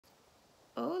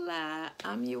Hola,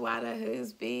 I'm Uwada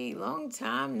Hoosby. Long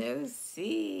time no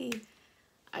see.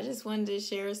 I just wanted to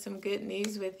share some good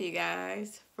news with you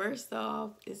guys. First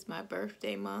off, it's my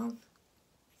birthday month.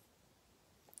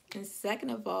 And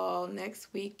second of all, next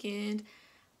weekend,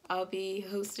 I'll be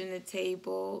hosting a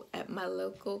table at my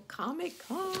local Comic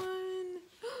Con.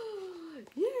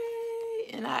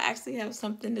 Yay! And I actually have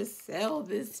something to sell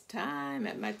this time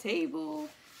at my table.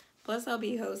 Plus, I'll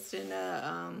be hosting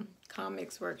a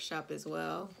comics workshop as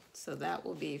well, so that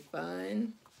will be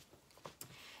fun.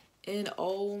 And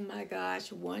oh my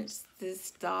gosh, once this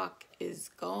stock is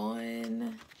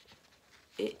gone,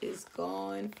 it is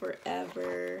gone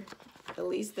forever, at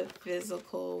least the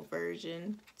physical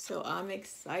version. So I'm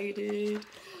excited.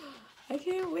 I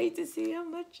can't wait to see how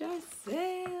much I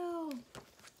sell.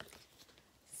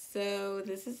 So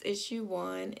this is issue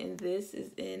 1, and this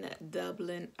is in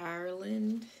Dublin,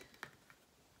 Ireland.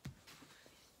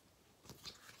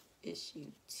 Issue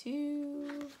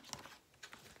 2.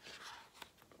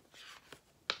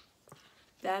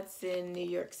 That's in New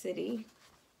York City.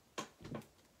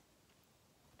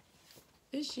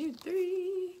 Issue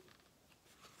 3.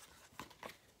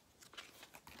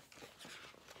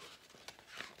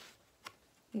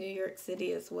 New York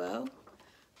City as well,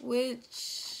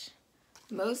 which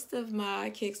most of my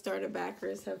Kickstarter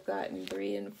backers have gotten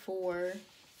 3 and 4.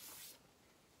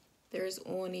 There's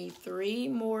only 3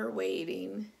 more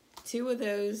waiting. 2 of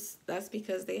those, that's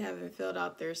because they haven't filled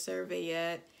out their survey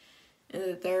yet. And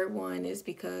the third one is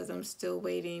because I'm still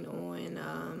waiting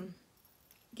on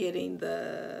getting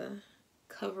the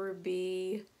cover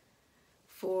B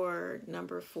for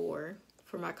number 4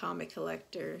 for my comic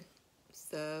collector.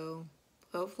 So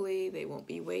hopefully they won't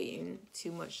be waiting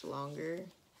too much longer.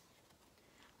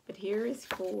 But here is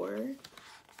 4.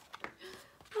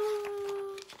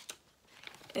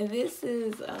 And this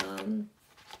is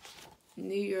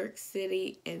New York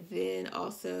City, and then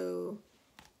also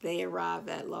they arrive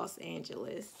at Los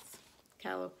Angeles,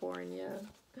 California.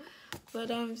 But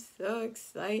I'm so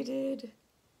excited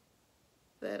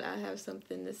that I have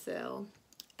something to sell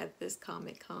at this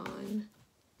Comic-Con,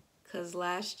 because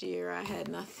last year I had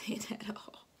nothing at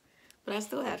all, but I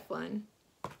still had fun.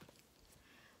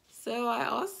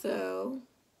 So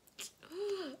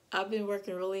I've been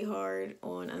working really hard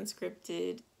on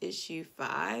Unscripted issue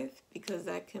 5 because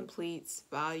that completes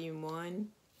volume 1.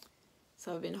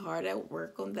 So I've been hard at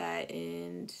work on that,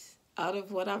 and out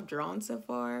of what I've drawn so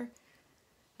far,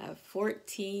 I have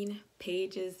 14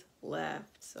 pages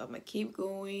left. So I'm gonna keep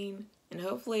going, and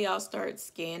hopefully I'll start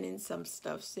scanning some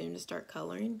stuff soon to start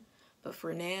coloring. But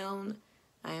for now,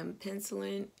 I am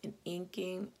penciling and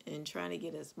inking and trying to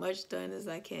get as much done as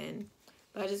I can.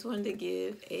 But I just wanted to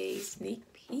give a sneak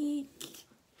peek.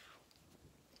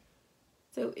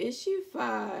 So issue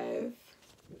 5,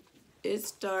 it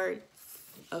starts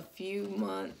a few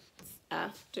months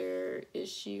after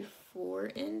issue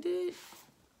 4 ended,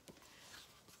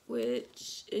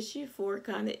 which issue 4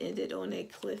 kind of ended on a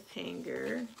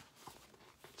cliffhanger.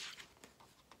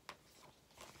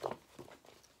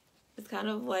 It's kind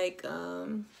of like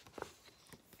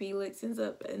Felix ends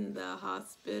up in the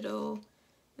hospital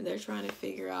and they're trying to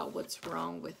figure out what's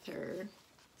wrong with her.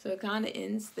 So it kind of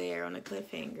ends there on a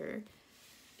cliffhanger.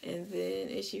 And then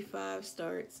issue 5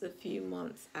 starts a few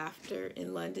months after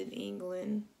in London,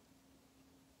 England.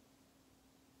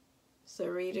 So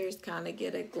readers kind of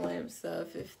get a glimpse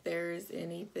of if there's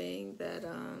anything that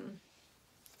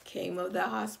came of the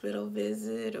hospital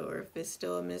visit, or if it's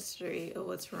still a mystery of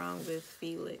what's wrong with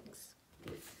Felix.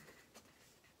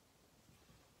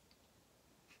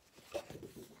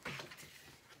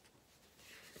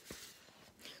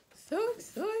 So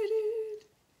excited!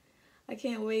 I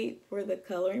can't wait for the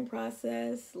coloring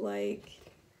process. Like,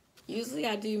 usually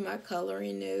I do my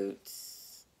coloring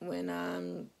notes when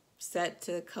I'm set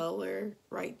to color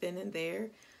right then and there.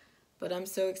 But I'm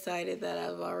so excited that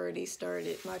I've already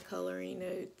started my coloring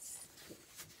notes.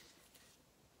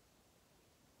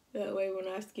 That way when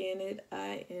I scan it,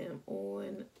 I am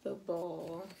on the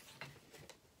ball.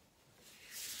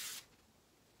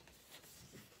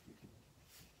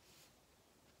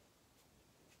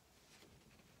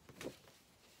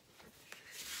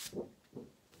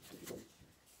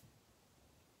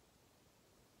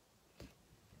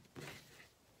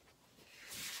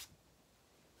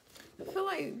 I feel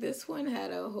like this one had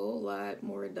a whole lot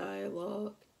more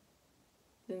dialogue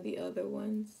than the other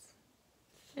ones.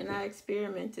 And I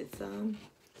experimented some,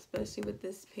 especially with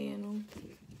this panel.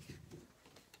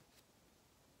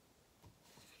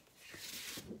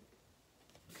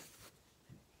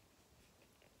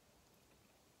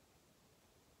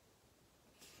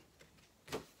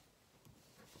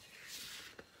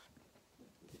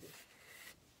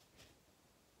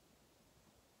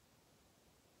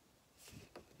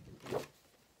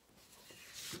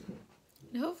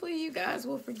 hopefully you guys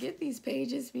will forget these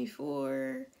pages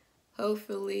before,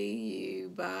 hopefully, you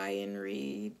buy and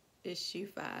read issue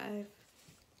 5.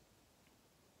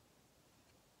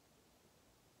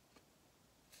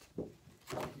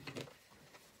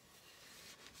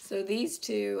 So these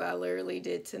two I literally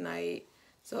did tonight,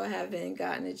 so I haven't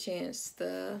gotten a chance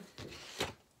to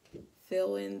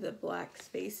fill in the black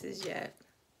spaces yet,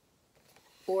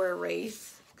 or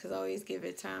erase, because I always give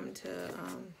it time to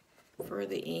for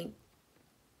the ink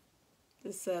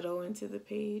to settle into the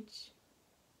page.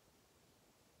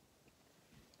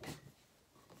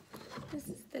 This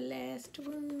is the last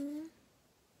one.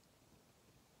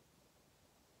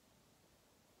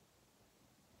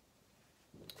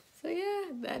 So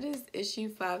yeah, that is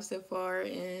issue 5 so far,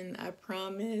 and I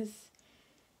promise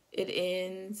it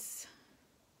ends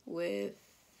with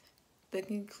the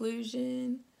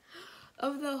conclusion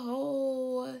of the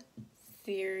whole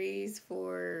series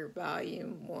for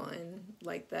volume 1,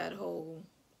 like that whole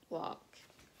block.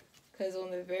 Because on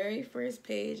the very first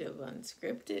page of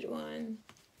Unscripted 1,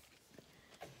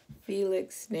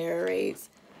 Felix narrates,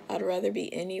 "I'd rather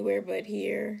be anywhere but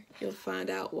here. You'll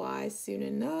find out why soon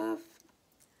enough."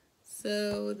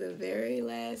 So the very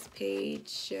last page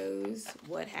shows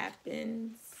what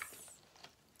happens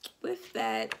with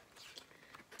that.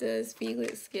 Does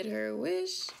Felix get her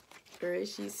wish, or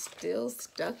is she still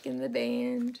stuck in the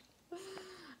band?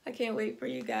 I can't wait for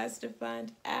you guys to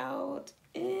find out.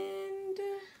 And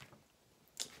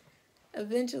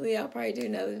eventually I'll probably do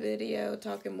another video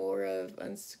talking more of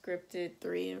Unscripted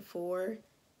 3 and 4,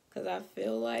 because I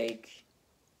feel like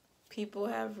people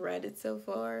have read it so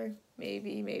far.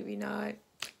 Maybe, maybe not.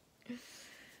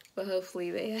 But hopefully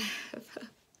they have.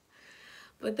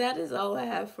 But that is all I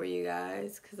have for you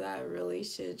guys, because I really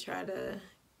should try to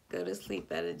go to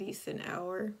sleep at a decent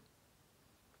hour,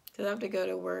 because I have to go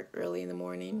to work early in the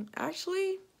morning.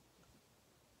 Actually,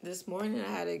 this morning I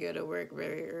had to go to work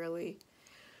very early,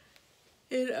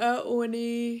 and I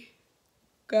only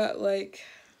got like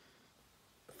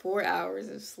 4 hours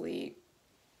of sleep.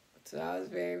 So I was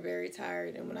very, very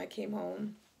tired, and when I came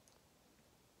home,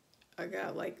 I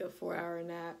got like a 4-hour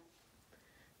nap.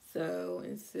 So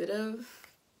instead of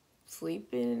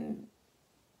sleeping,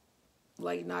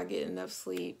 like not getting enough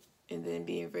sleep, and then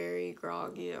being very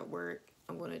groggy at work,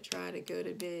 I'm going to try to go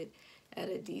to bed at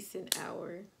a decent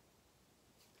hour.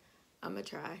 I'm going to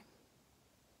try.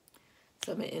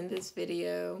 So I'm going to end this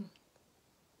video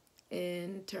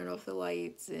and turn off the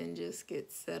lights and just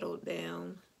get settled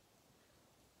down.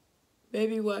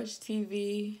 Maybe watch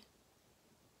TV.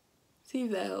 See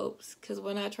if that helps. Because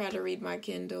when I try to read my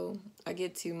Kindle, I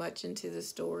get too much into the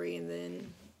story, and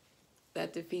then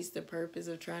that defeats the purpose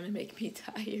of trying to make me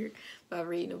tired by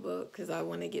reading a book, because I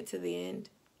want to get to the end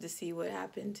to see what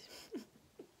happened.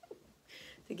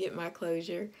 To get my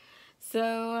closure.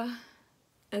 So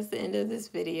that's the end of this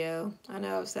video. I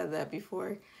know I've said that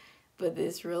before, but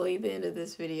it's really the end of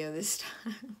this video this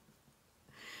time.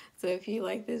 So if you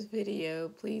like this video,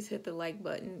 please hit the like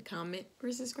button, comment,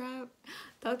 or subscribe.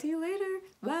 Talk to you later.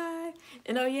 Bye.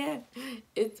 And oh yeah,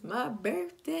 it's my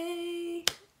birthday.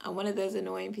 I'm one of those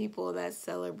annoying people that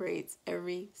celebrates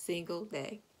every single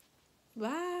day.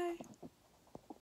 Bye.